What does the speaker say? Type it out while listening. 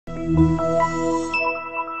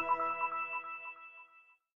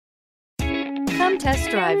Come test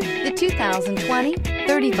drive the 2020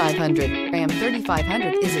 3500. Ram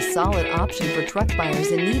 3500 is a solid option for truck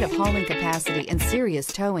buyers in need of hauling capacity and serious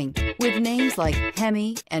towing. With names like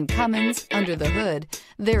Hemi and Cummins under the hood,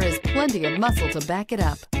 there is plenty of muscle to back it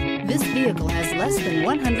up. This vehicle has less than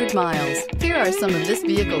 100 miles. Here are some of this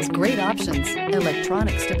vehicle's great options: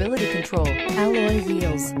 electronic stability control, alloy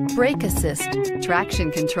wheels, brake assist,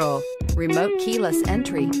 traction control, remote keyless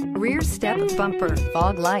entry, rear step bumper,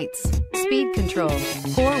 fog lights, speed control,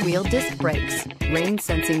 four-wheel disc brakes, rain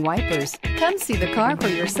sensing wipers. Come see the car for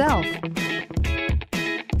yourself.